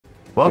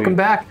Welcome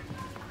back.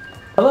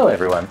 Hello,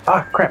 everyone.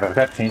 Ah, crap, I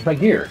forgot to change my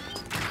gear.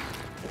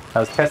 I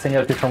was testing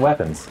out different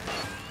weapons.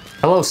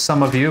 Hello,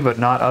 some of you, but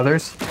not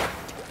others.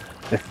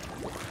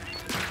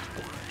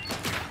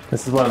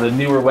 This is one of the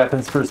newer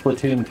weapons for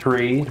Splatoon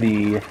 3,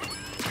 the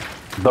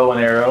bow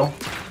and arrow.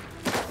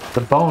 The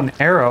bow and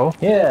arrow?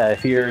 Yeah,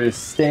 if you're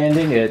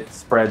standing, it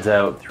spreads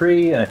out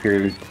 3, and if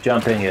you're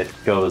jumping, it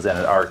goes in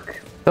an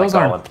arc. Those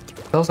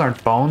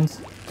aren't bones.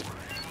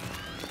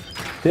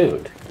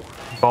 Dude.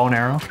 Bow and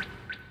arrow.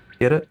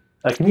 Get it?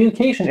 A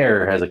communication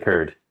error has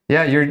occurred.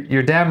 Yeah,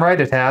 you're damn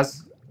right it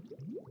has.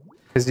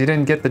 Because you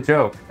didn't get the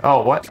joke.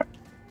 Oh, what?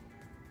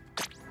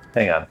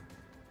 Hang on.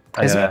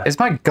 Is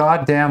my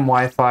goddamn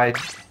Wi-Fi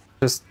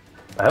just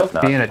I hope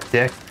not. being a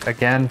dick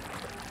again?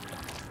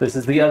 This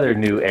is the other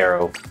new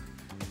arrow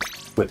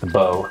with the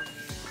bow.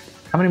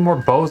 How many more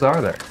bows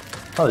are there?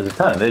 Oh, there's a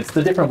ton. It's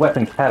the different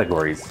weapon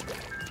categories.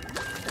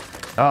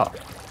 Oh.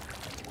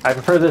 I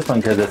prefer this one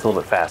because it's a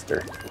little bit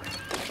faster.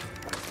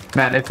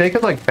 Man, if they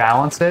could, like,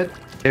 balance it,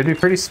 it'd be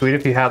pretty sweet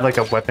if you had, like,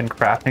 a weapon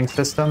crafting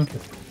system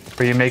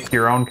where you make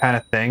your own kind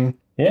of thing.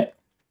 Yeah.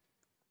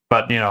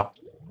 But, you know,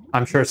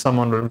 I'm sure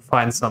someone would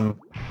find some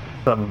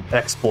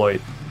exploit.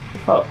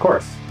 Oh, of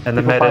course. And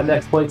the People meta find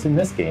exploits in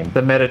this game.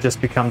 The meta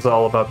just becomes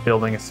all about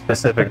building a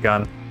specific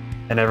gun,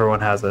 and everyone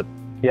has it.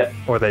 Yep.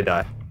 Or they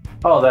die.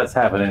 Oh, that's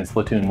happened in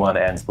Splatoon 1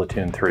 and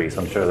Splatoon 3,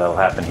 so I'm sure that'll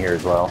happen here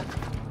as well.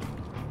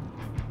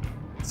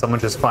 Someone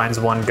just finds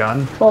one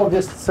gun? Well,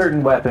 just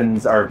certain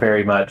weapons are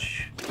very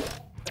much...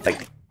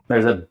 like,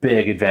 there's a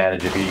big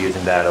advantage if you're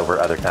using that over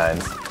other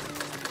kinds.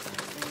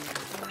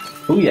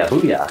 Booyah,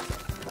 booyah.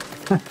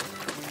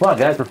 Come on,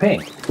 guys, we're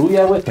pink.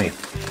 Booyah with me.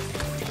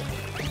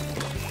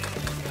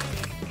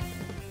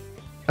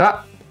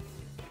 Ah!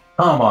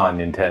 Come on,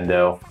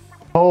 Nintendo.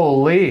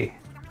 Holy!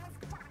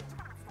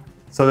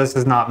 So this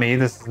is not me,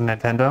 this is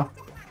Nintendo?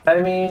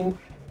 I mean,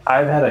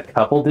 I've had a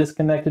couple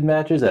disconnected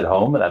matches at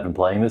home, and I've been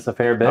playing this a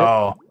fair bit.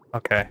 Oh,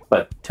 okay.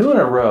 But 2 in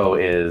a row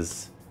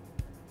is...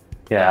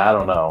 yeah, I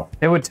don't know.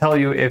 It would tell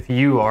you if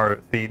you are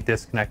the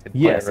disconnected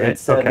player, Yes, right? it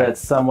said that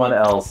someone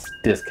else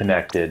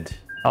disconnected.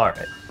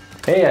 Alright.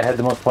 Hey, I had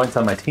the most points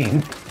on my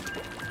team.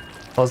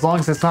 Well, as long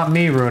as it's not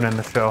me ruining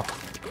the show.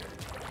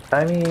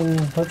 I mean,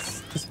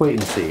 let's just wait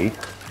and see.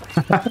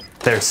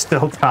 There's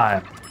still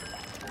time.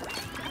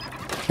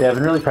 Yeah, I've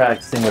been really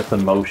practicing with the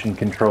motion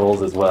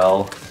controls as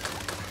well.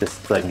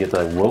 Just so I can get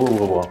the whoa,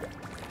 whoa, whoa.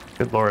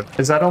 Good lord.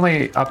 Is that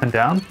only up and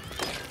down?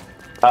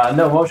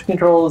 No, motion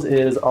controls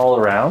is all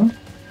around.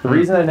 The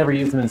reason I never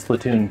used them in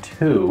Splatoon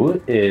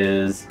 2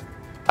 is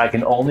I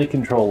can only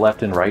control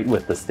left and right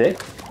with the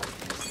stick.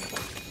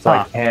 So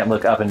I can't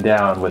look up and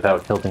down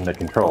without tilting the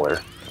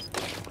controller.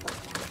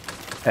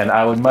 And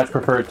I would much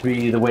prefer it to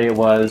be the way it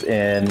was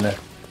in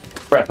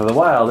Breath of the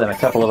Wild and a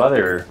couple of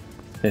other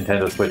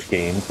Nintendo Switch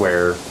games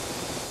where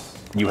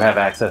you have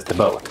access to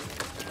both.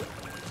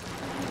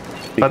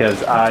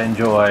 Because I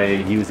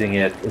enjoy using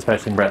it,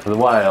 especially in Breath of the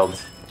Wild,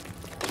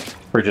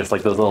 for just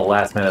like those little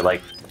last minute,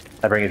 like,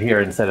 I bring it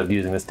here, instead of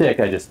using the stick,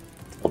 I just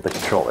tilt the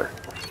controller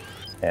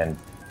and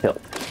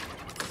tilt.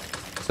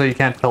 So you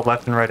can't tilt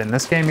left and right in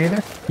this game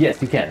either?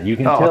 Yes, you can. You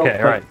can tilt. Okay,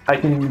 all right. I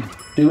can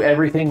do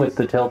everything with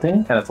the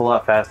tilting, and it's a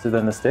lot faster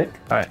than the stick.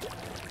 Alright.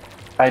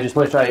 I just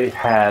wish I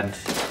had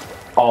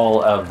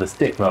all of the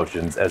stick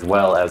motions as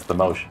well as the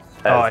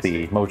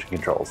motion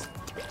controls.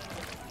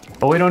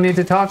 But we don't need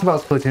to talk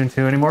about Splatoon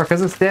 2 anymore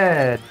because it's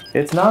dead.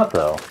 It's not,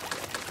 though.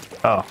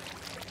 Oh.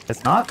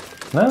 It's not?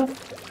 No.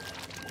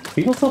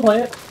 People still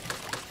play it.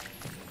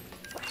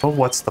 Well,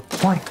 what's the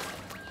point?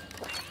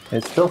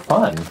 It's still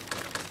fun.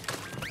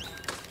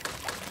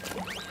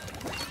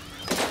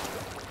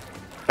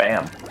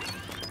 Bam.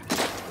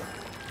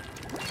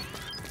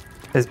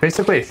 It's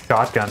basically a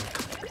shotgun.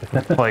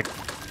 Like,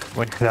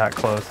 when you're that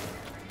close.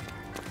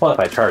 Well, if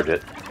I charge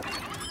it.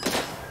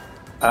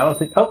 I don't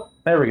think... oh,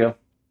 there we go.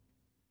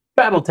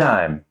 Battle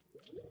time!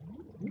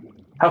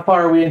 How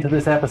far are we into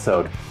this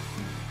episode?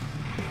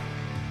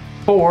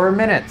 4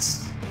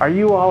 minutes. Are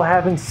you all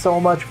having so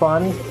much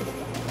fun?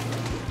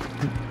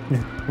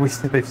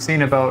 They've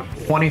seen about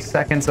 20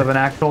 seconds of an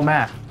actual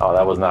match. Oh,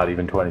 that was not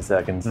even 20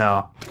 seconds.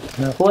 No.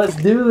 No. Let's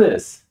do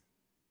this!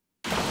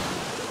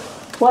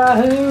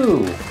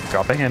 Wahoo!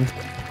 Dropping in.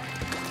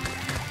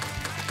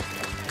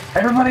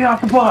 Everybody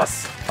off the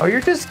bus! Oh,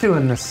 you're just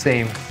doing the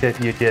same shit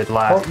you did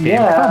last game.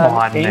 Yeah, Come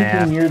on, aiming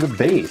man. near the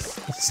base.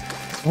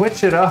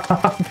 Switch it up.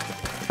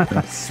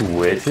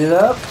 Switch it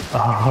up?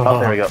 Oh,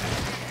 there we go.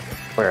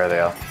 Where are they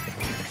all?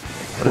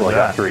 Cool, I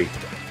got 3.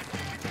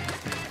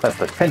 That's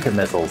the Penta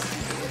missiles.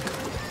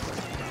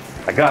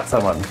 I got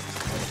someone.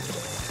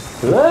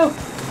 Whoa!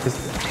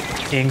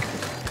 Just ink.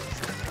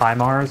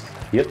 HIMARS.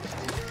 Yep.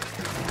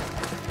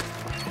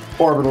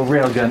 Orbital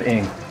railgun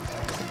ink.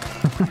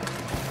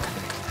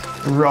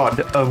 Rod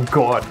of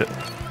God.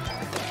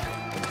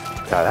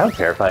 God, how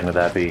terrifying would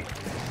that be?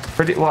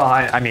 Pretty well.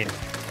 I mean,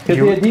 Because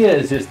the idea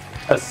is just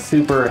a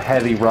super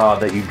heavy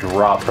rod that you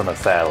drop from a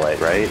satellite,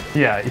 right?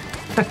 Yeah.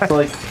 So,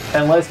 like,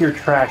 unless you're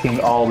tracking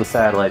all the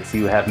satellites,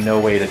 you have no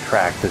way to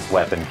track this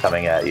weapon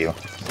coming at you.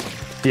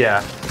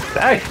 Yeah.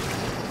 Hey!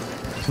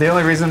 The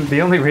only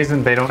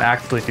reason they don't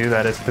actually do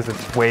that is because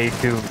it's way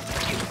too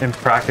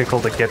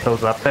impractical to get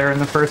those up there in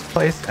the first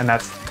place, and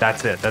that's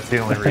it. That's the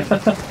only reason.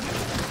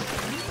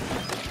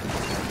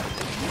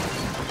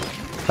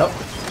 Oh.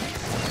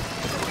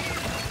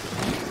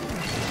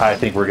 I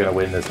think we're gonna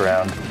win this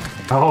round.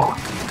 Oh.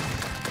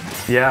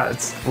 Yeah,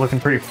 it's looking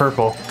pretty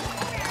purple.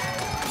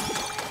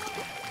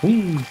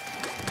 Whee!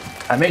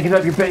 I'm making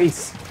up your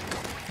base.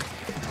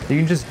 You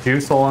can just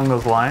juice along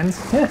those lines?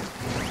 Yeah.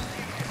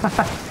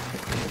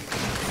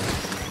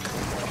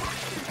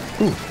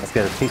 Ooh, let's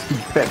get a tasty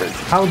beverage.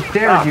 How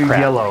dare you, crap.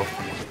 Yellow?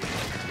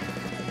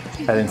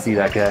 I didn't see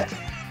that guy.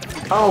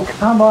 Oh,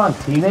 come on,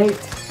 teammate.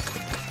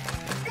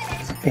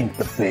 Ink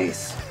the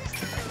base.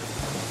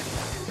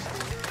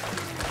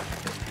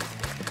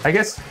 I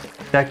guess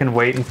that can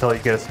wait until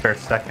you get a spare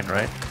second,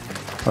 right?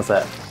 What's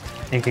that?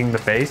 Inking the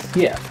base?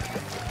 Yeah.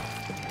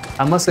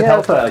 Unless it Yeah,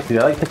 helps. that's what I like to do.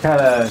 I like to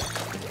kind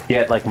of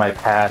get like my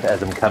path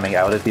as I'm coming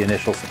out at the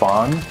initial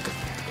spawn,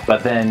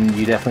 but then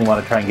you definitely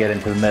want to try and get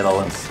into the middle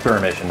and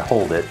skirmish and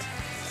hold it.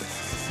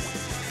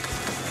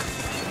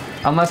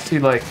 Unless you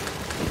like,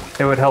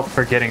 it would help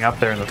for getting up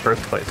there in the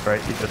first place,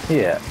 right? You just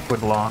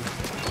squid along.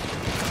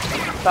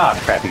 Ah,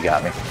 crap, you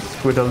got me.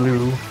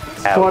 Squidaloo.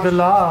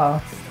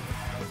 Squidala.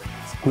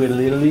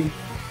 Squiddly.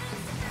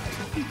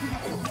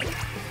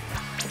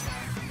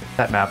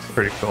 That map's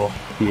pretty cool.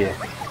 Yeah.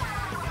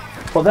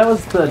 Well, that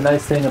was the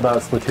nice thing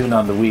about Splatoon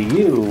on the Wii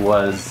U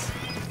was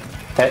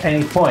at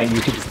any point you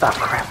could just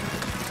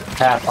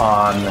tap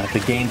on the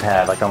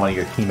gamepad like on one of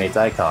your teammates'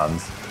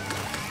 icons,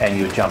 and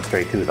you would jump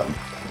straight to them.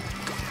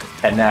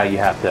 And now you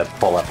have to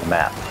pull up the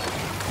map.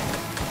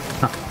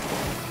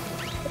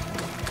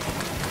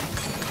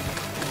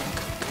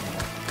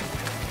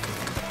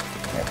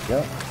 There we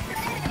go.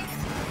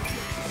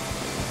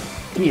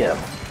 Get him.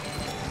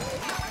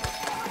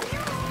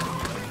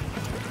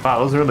 Wow,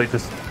 those really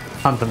just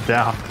hunt them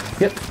down.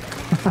 Yep.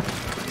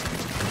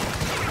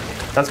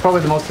 That's probably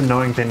the most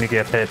annoying thing to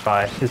get hit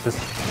by, is just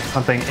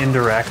something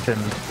indirect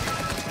and...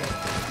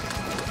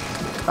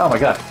 Oh my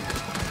god.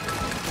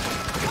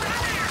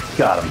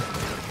 Got him.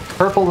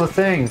 Purple the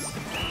things!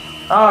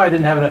 Oh, I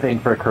didn't have enough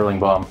ink for a curling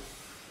bomb.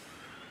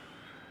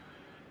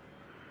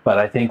 But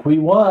I think we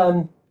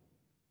won.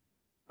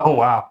 Oh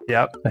wow,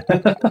 yep.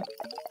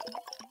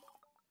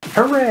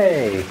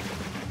 Hooray!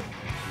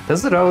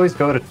 Does it always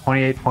go to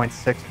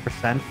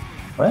 28.6%?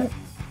 What?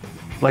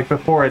 Like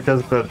before it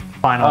does the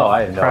final... Oh,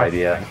 I have no crash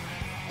idea. thing.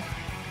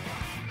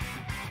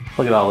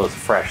 Look at all those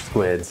fresh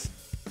squids.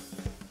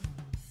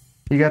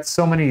 You got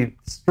so many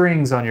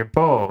strings on your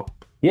bow.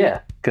 Yeah,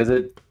 because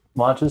it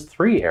launches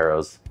 3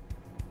 arrows.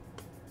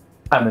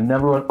 I'm the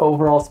 #1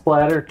 overall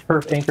splatter,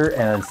 turf inker,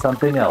 and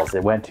something else.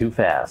 It went too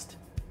fast.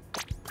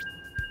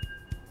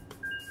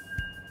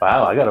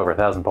 Wow, I got over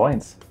 1,000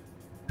 points.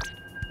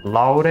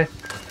 Laude.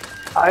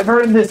 I've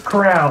earned this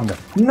crown.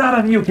 None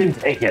of you can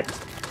take it.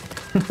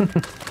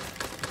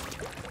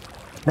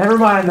 Never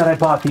mind that I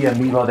bought the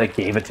amiibo that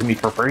gave it to me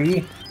for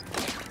free.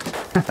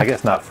 I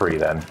guess not free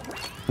then.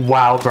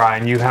 Wow,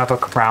 Brian, you have a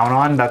crown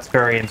on? That's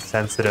very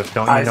insensitive.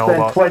 Don't you know I spent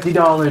about...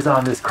 $20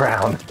 on this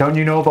crown. Don't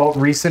you know about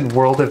recent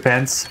world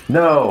events?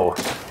 No,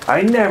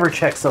 I never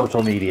check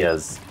social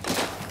medias.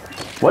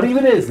 What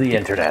even is the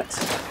internet?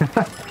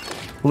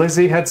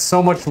 Lizzie had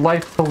so much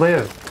life to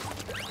live.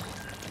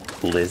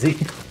 Lizzie?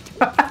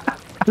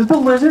 Did the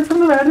lizard from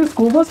the magic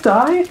school bus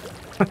die?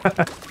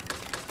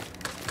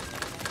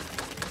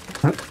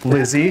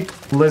 Lizzie?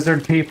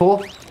 Lizard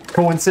people?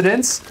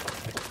 Coincidence?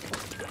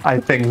 I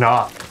think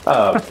not.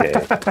 Okay,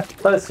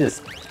 let's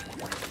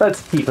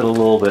keep it a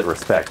little bit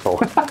respectful.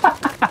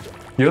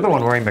 You're the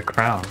one wearing the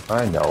crown.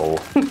 I know.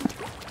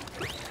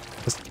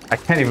 I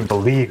can't even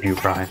believe you,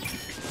 Brian.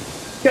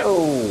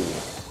 Go!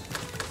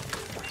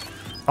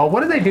 Oh,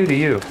 what did they do to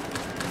you?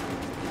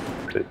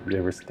 They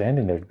were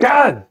standing there.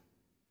 God!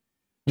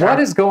 What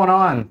is going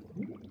on?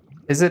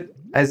 Is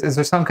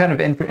there some kind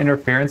of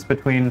interference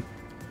between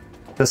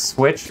the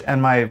Switch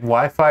and my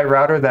Wi-Fi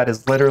router that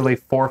is literally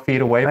 4 feet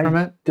away from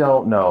it? I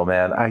don't know,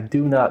 man. I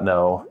do not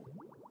know.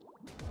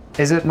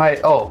 Is it my...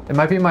 Oh, it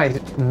might be my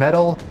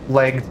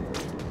metal-legged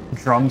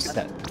drum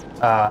set.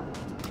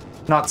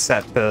 Not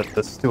set,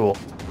 the stool.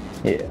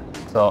 Yeah.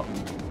 So...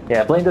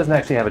 Yeah, Blaine doesn't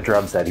actually have a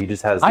drum set. He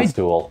just has the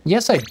stool.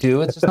 Yes, I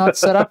do. It's just not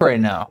set up right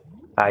now.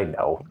 I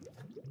know.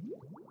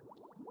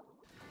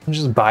 I'll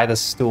just buy the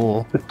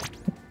stool.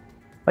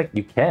 Like,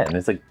 you can.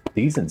 It's a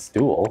decent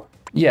stool.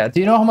 Yeah, do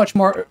you know how much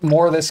more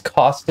this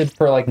costed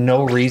for, like,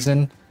 no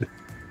reason?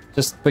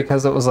 Just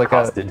because it was, like,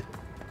 Costed.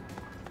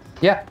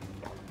 Yeah.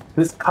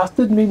 This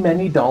costed me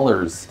many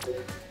dollars.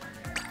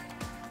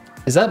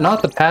 Is that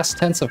not the past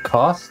tense of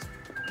cost?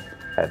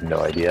 I have no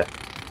idea.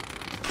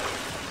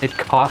 It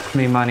cost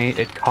me money,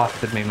 it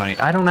costed me money.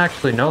 I don't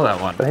actually know that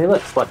one. But hey,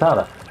 look,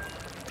 Splatana.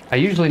 I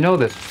usually know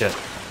this shit.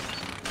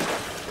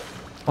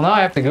 Well, now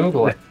I have to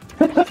Google it.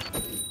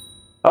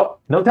 Oh,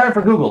 no time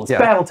for Google. It's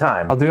battle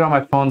time. I'll do it on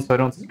my phone so I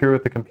don't screw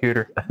with the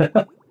computer.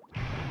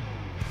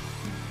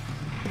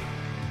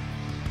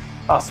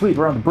 Oh, sweet,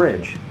 we're on the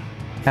bridge.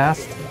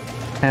 Past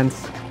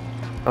tense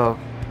of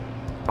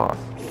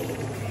cost.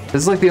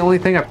 This is like the only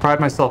thing I pride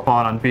myself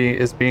on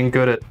being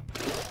good at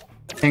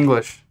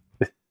English.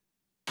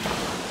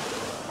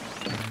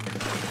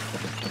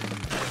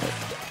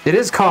 It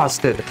is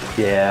costed.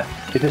 Yeah,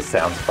 it just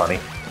sounds funny.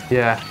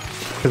 Yeah,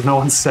 because no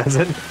one says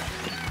it.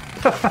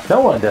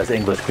 No one does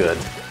English good.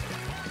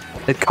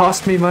 It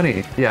cost me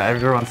money. Yeah,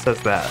 everyone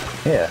says that.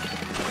 Yeah.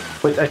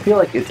 But I feel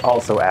like it's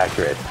also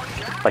accurate.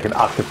 Like an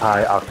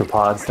octopi,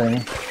 octopods thing.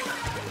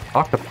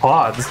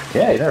 Octopods?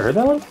 Yeah, you never heard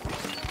that one?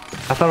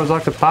 I thought it was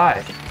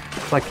octopi.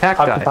 It's like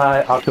cacti.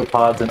 Octopi,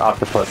 octopods, and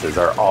octopuses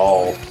are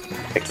all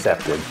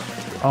accepted.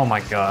 Oh my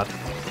god.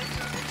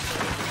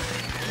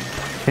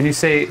 Can you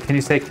say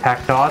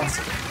cactods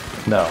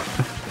No.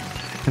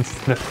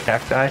 instead of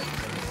cacti?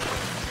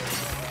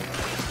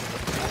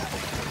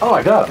 Oh,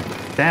 I got him.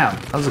 Damn,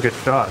 that was a good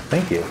shot.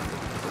 Thank you.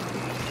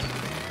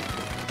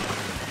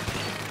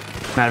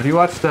 Man, have you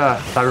watched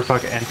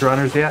Cyberpunk Edge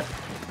Runners yet?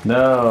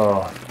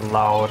 No.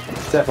 Loud.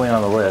 It's definitely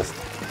on the list.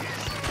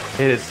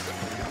 It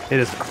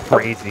is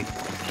crazy.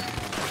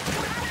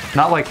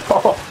 Not like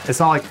it's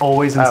not like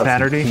always That was some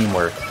insanity.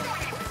 teamwork.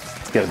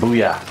 Let's get a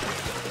booyah.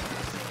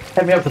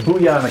 Hit me up with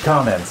booyah in the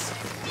comments.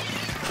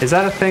 Is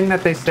that a thing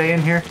that they say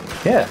in here?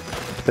 Yeah.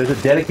 There's a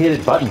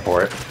dedicated button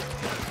for it.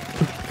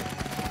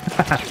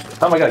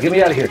 Oh my god, get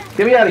me out of here.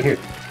 Get me out of here.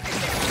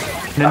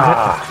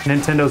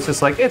 Nintendo's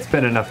just like, it's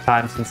been enough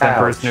time since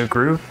Emperor's New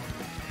Groove.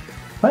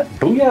 What?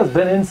 Booyah's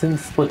been in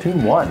since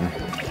Splatoon 1.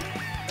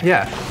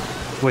 Yeah,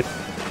 which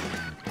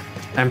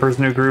Emperor's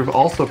New Groove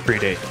also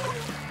predates.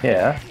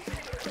 Yeah.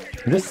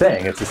 I'm just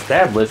saying, it's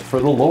established for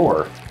the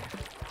lore.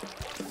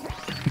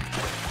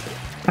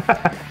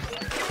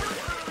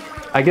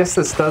 I guess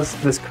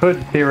this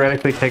could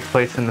theoretically take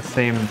place in the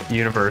same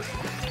universe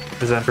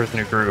as Emperor's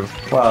New Groove.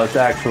 Well, it's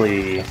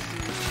actually a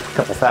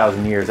couple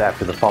thousand years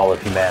after the fall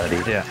of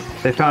humanity. Yeah.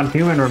 They found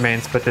human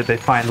remains, but did they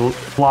find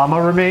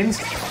llama remains?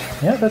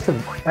 Yeah, that's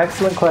an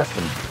excellent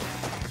question.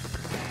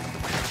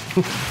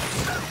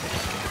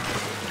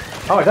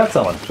 Oh, I got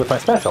someone with my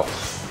special.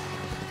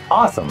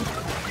 Awesome.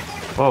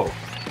 Whoa.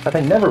 That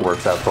thing never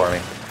works out for me.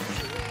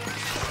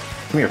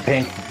 Come here,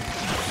 Pink.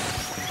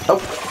 Oh,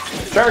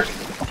 shark.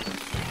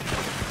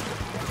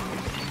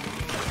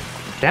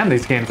 Damn,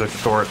 these games are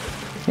short.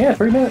 Yeah,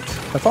 3 minutes.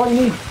 That's all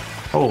you need.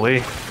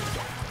 Holy.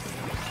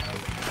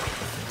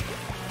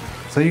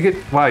 So you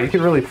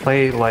could really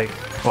play like,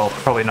 well,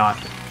 probably not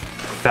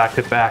back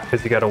to back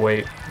because you gotta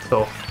wait.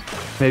 So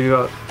maybe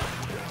about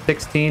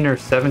 16 or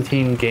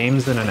 17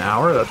 games in an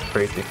hour? That's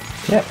crazy.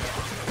 Yeah.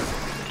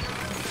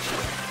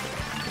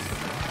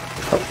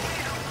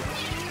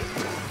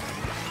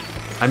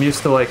 I'm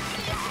used to like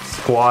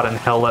Squad and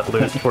Hell Let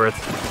Loose where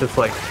it's just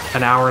like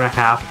an hour and a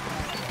half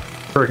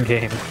per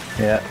game.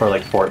 Yeah, or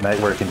like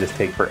Fortnite where it can just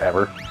take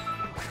forever.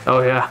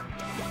 Oh yeah.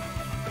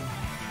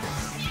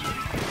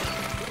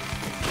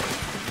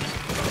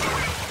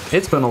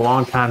 It's been a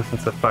long time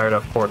since I fired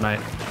up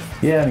Fortnite.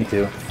 Yeah, me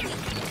too.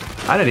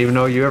 I didn't even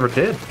know you ever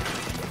did.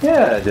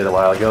 Yeah, I did a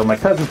while ago. My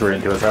cousins were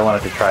into it, so I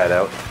wanted to try it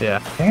out.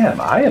 Yeah.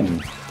 Damn, I am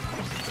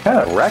kind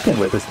of wrecking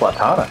with this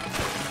Platana.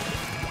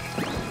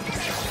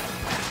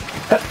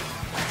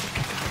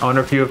 I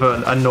wonder if you have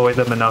annoyed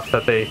them enough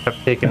that they have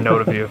taken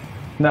note of you.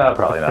 No,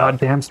 probably not.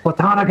 Goddamn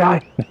Splatana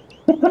guy!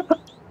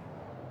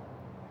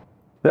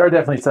 There are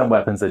definitely some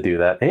weapons that do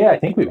that. Hey, I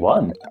think we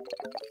won.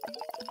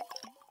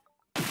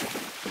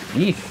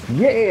 Yeesh.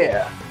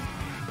 Yeah!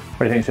 What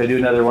do you think? Should I do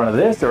another one of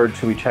this, or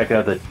should we check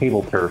out the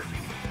table turf?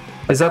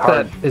 Is that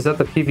the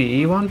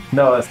PvE one?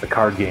 No, that's the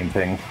card game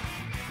thing.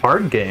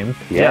 Card game?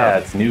 Yeah,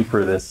 it's new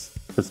for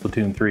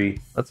Splatoon 3.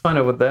 Let's find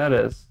out what that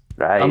is.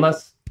 Right.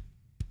 Unless...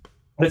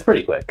 It's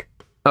pretty quick.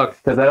 Okay.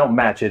 Because I don't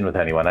match in with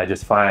anyone. I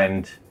just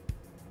find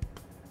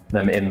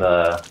them in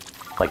the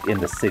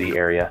city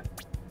area.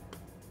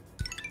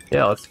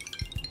 Yeah, let's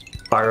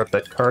fire up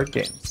that card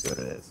game, see what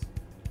it is.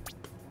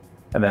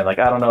 And then, I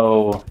don't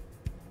know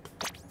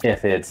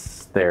if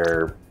it's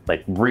their,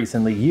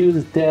 recently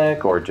used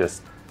deck or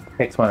just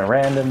picks one at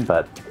random,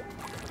 but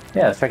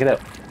yeah, let's check it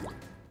out.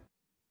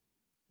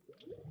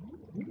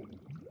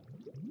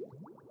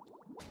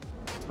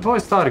 I've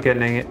always thought of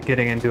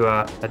getting into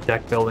a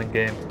deck building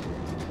game.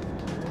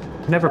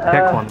 Never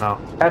picked one, though.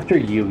 After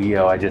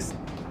Yu-Gi-Oh! I just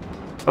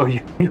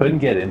couldn't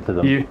get into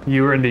them.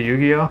 You were into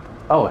Yu-Gi-Oh?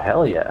 Oh,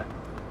 hell yeah.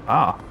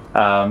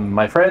 Oh.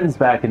 My friends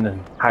back in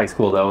high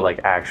school, though,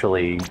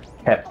 actually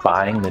kept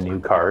buying the new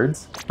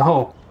cards.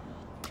 Oh.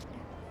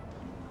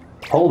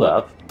 Hold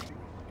up.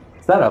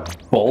 Is that a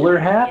bowler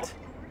hat?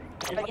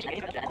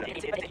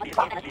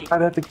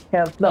 I'd have to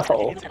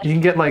no. You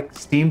can get,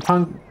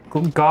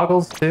 steampunk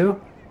goggles, too?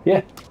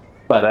 Yeah.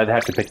 But I'd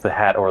have to pick the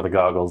hat or the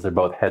goggles. They're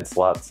both head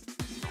slots.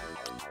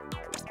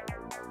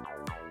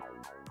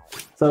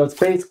 So it's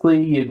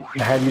basically, you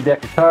have your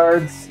deck of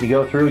cards, you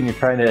go through and you're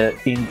trying to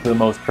ink the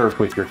most turf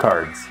with your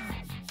cards.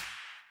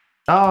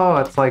 Oh,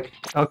 it's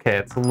okay,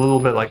 it's a little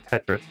bit like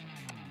Tetris.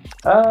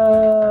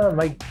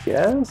 I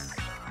guess?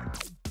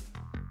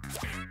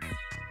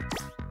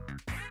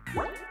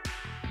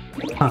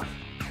 Huh.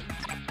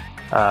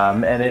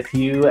 And if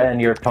you and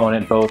your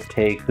opponent both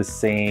take the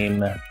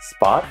same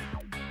spot,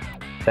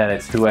 then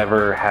it's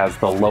whoever has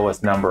the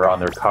lowest number on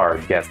their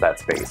card gets that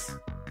space.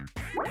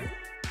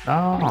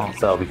 Oh.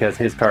 So because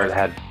his card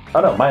had...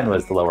 Oh no, mine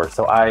was the lower,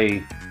 so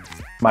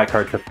my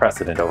card took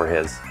precedent over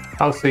his.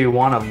 Oh, so you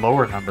want a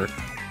lower number?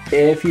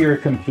 If you're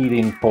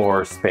competing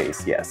for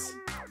space, yes.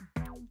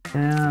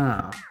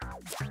 Yeah.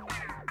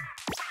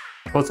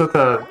 What's with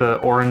the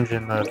orange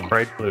and the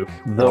bright blue?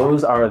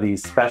 Those are the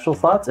special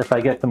slots. If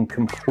I get them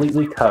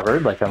completely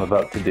covered, like I'm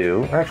about to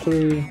do, or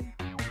actually,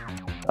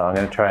 I'm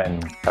going to try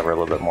and cover a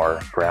little bit more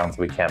ground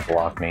so we can't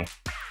block me.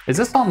 Is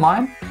this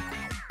online?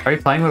 Are you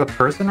playing with a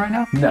person right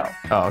now? No.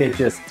 Oh, okay. It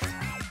just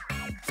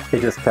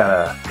kind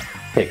of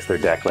picks their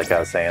deck, like I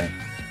was saying.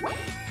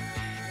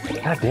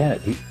 God damn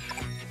it. This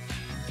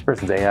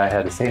person's AI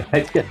had the same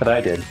idea that I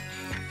did.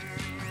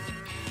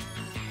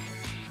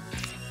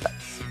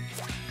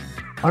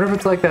 I wonder if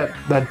it's like that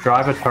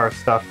Drivatar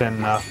stuff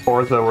in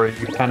Forza where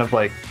you kind of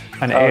like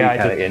an AI you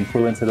kind of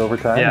influence it over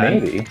time? Yeah,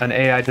 maybe. An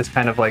AI just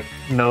kind of like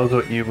knows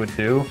what you would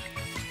do.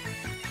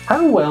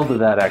 How well did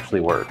that actually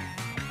work?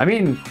 I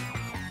mean,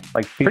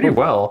 like people, pretty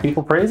well.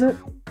 People praise it?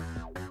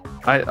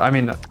 I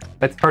mean,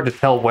 it's hard to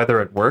tell whether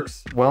it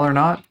works well or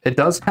not. It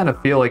does kind of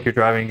feel like you're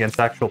driving against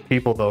actual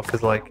people though,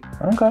 because like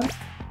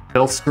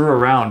they'll screw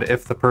around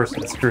if the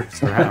person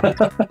screws around.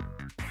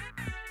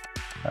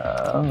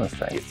 Let's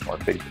try and get some more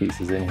big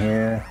pieces in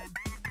here.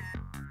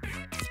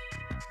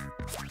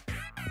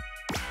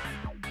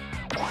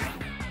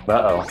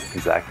 Uh-oh,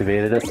 he's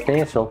activated a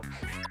spatial.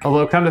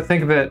 Although, come to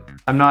think of it,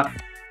 I'm not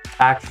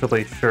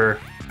actually sure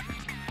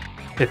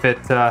if it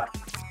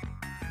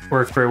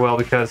works very well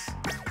because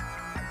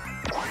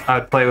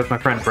I'd play with my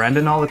friend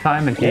Brendan all the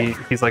time, and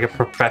he's like a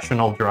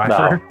professional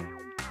driver. No.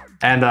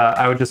 And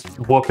I would just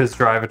whoop his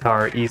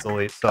Drivatar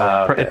easily,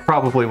 so it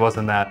probably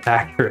wasn't that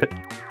accurate.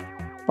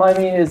 Well, I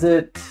mean, is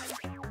it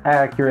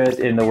accurate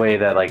in the way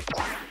that, like,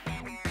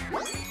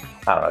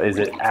 I don't know, is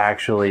it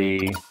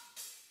actually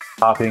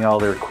copying all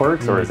their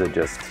quirks, or is it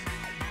just...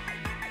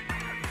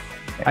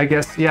 I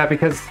guess, yeah,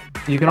 because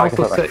you can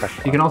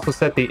also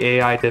set the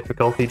AI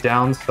difficulty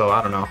down, so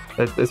I don't know.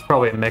 It's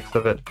probably a mix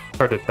of it. It's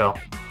hard to tell.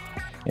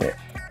 Yeah.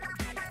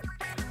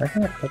 Where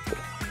can I put this?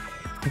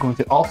 I'm going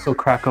to also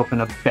crack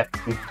open a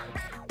Pepsi.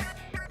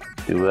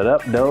 Do it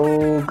up,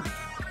 dog.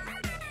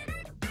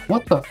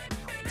 What the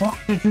fuck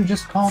did you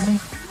just call me?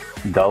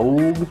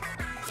 Dog.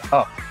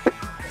 Oh.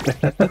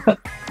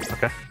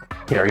 Okay.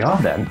 Carry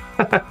on then.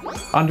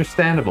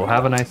 Understandable.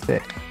 Have a nice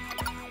day.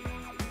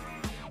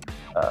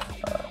 Where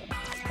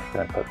can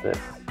I put this?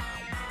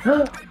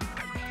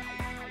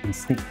 And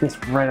sneak this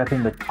right up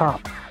in the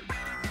top.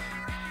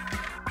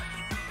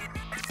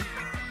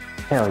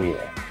 Hell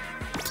yeah.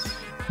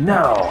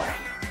 No!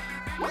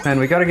 Man,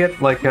 we gotta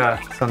get like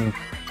some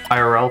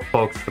IRL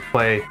folks to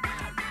play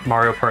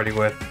Mario Party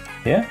with.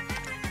 Yeah?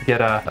 Get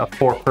a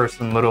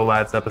 4-person Little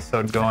Lads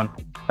episode going.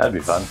 That'd be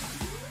fun.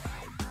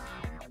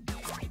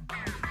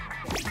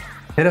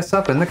 Hit us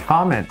up in the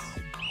comments.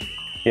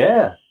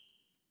 Yeah.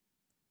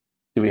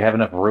 Do we have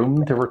enough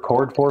room to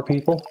record 4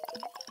 people?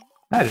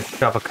 I just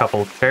shove a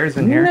couple of chairs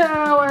in here. No,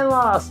 I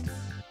lost.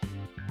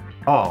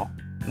 Oh,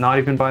 not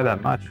even by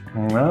that much.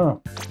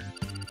 No.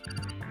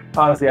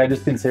 Honestly, I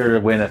just consider it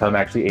a win if I'm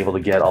actually able to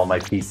get all my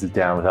pieces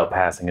down without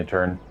passing a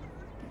turn.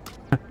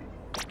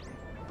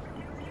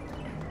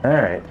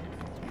 Alright.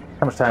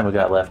 How much time we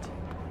got left?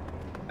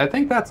 I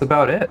think that's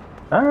about it.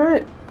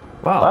 Alright.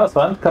 Wow. Well, that was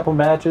fun. A couple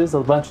matches,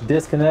 a bunch of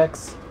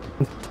disconnects.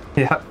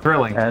 Yeah,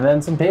 thrilling. And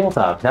then some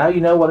tabletop. Now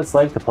you know what it's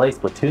like to play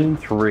Splatoon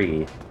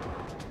 3.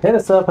 Hit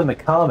us up in the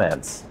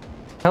comments.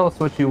 Tell us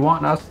what you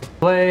want us to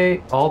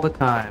play all the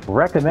time.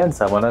 Recommend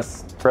someone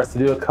for us to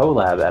do a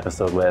collab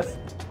episode with.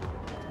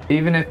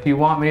 Even if you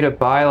want me to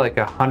buy like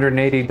a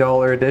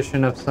 $180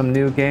 edition of some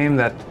new game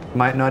that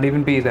might not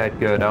even be that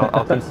good,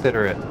 I'll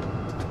consider it.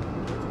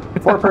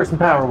 4-person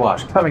power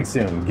wash coming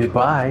soon.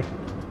 Goodbye.